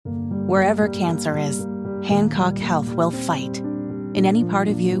Wherever cancer is, Hancock Health will fight. In any part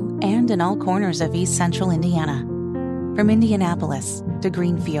of you and in all corners of East Central Indiana. From Indianapolis to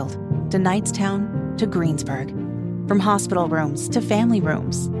Greenfield to Knightstown to Greensburg. From hospital rooms to family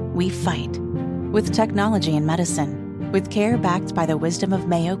rooms, we fight. With technology and medicine, with care backed by the wisdom of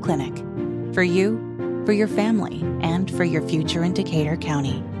Mayo Clinic. For you, for your family, and for your future in Decatur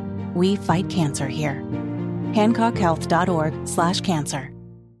County. We fight cancer here. HancockHealth.org/cancer.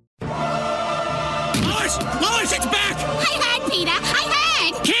 Lois, it's back! I heard, Peter,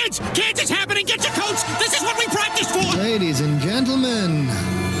 I heard! Kids, it's happening! Get your coats! This is what we practiced for! Ladies and gentlemen,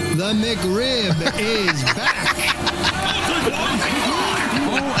 the McRib is back!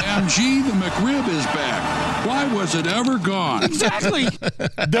 OMG, the McRib is back. Why was it ever gone? Exactly!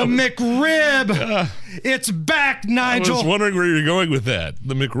 The McRib! It's back, Nigel! I was wondering where you're going with that.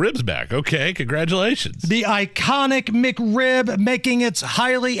 The McRib's back. Okay, congratulations. The iconic McRib making its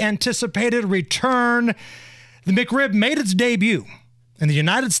highly anticipated return. The McRib made its debut in the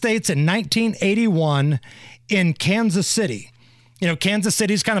United States in 1981 in Kansas City. You know, Kansas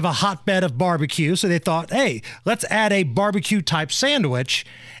City's kind of a hotbed of barbecue, so they thought, hey, let's add a barbecue-type sandwich,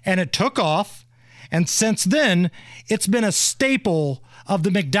 and it took off. And since then, it's been a staple of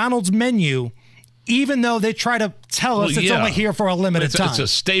the McDonald's menu, even though they try to tell us it's only here for a limited time. It's a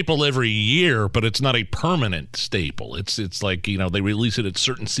staple every year, but it's not a permanent staple. It's like, you know, they release it at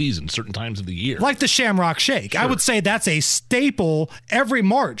certain seasons, certain times of the year. Like the Shamrock Shake. Sure. I would say that's a staple every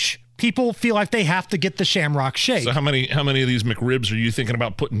March. People feel like they have to get the Shamrock Shake. So how many of these McRibs are you thinking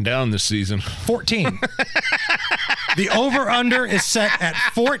about putting down this season? 14. The over-under is set at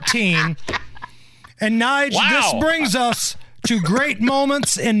 14. And Nige, This brings us to great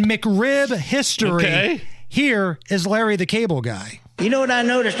moments in McRib history. Okay. Here is Larry the Cable Guy. You know what I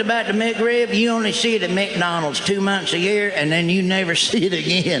noticed about the McRib? You only see it at McDonald's 2 months a year, and then you never see it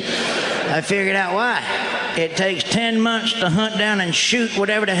again. I figured out why. It takes 10 months to hunt down and shoot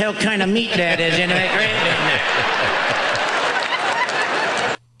whatever the hell kind of meat that is in the McRib.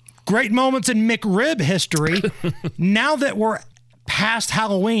 Great moments in McRib history. Now that we're past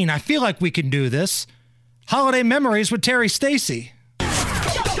Halloween, I feel like we can do this. Holiday memories with Terry Stacy. Are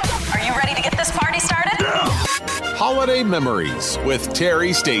you ready to get this party started? Holiday memories with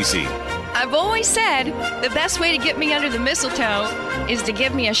Terry Stacy. I've always said the best way to get me under the mistletoe is to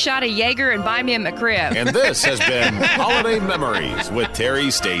give me a shot of Jaeger and buy me a McRib. And this has been Holiday Memories with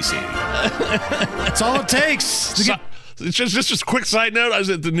Terry Stacy. That's all it takes. Just a quick side note. I was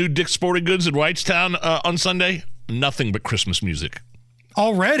at the new Dick's Sporting Goods in Whitestown on Sunday. Nothing but Christmas music.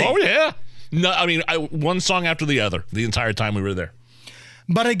 Already? Oh, yeah. No, I mean, one song after the other the entire time we were there.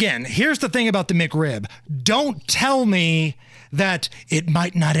 But again, here's the thing about the McRib. Don't tell me that it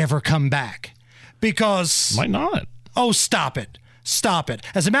might not ever come back. Because... Might not. Oh, stop it. Stop it.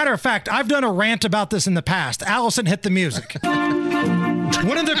 As a matter of fact, I've done a rant about this in the past. Allison, hit the music.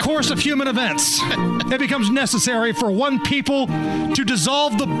 When in the course of human events, it becomes necessary for one people to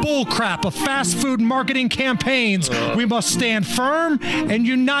dissolve the bullcrap of fast food marketing campaigns, we must stand firm and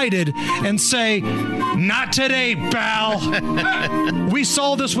united and say, not today, pal. We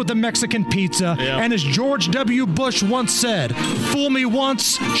saw this with the Mexican pizza, and as George W. Bush once said, fool me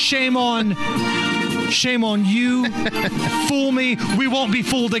once, shame on you. Fool me, we won't be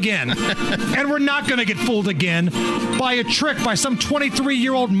fooled again. And we're not going to get fooled again by a trick by some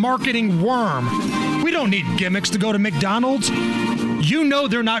 23-year-old marketing worm. We don't need gimmicks to go to McDonald's. You know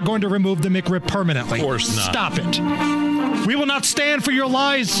they're not going to remove the McRib permanently. Of course not. Stop it. We will not stand for your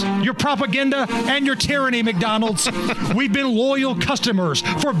lies, your propaganda, and your tyranny, McDonald's. We've been loyal customers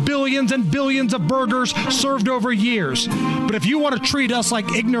for billions and billions of burgers served over years. But if you want to treat us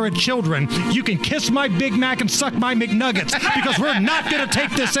like ignorant children, you can kiss my Big Mac and suck my McNuggets, because we're not going to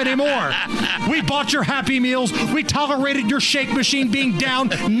take this anymore. We bought your Happy Meals. We tolerated your shake machine being down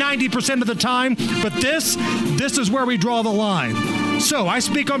 90% of the time. But this is where we draw the line. So I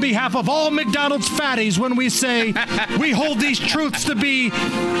speak on behalf of all McDonald's fatties when we say we hold these truths to be,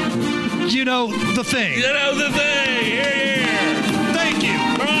 the thing. The thing. Yeah. Thank you.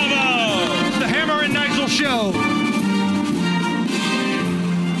 Bravo.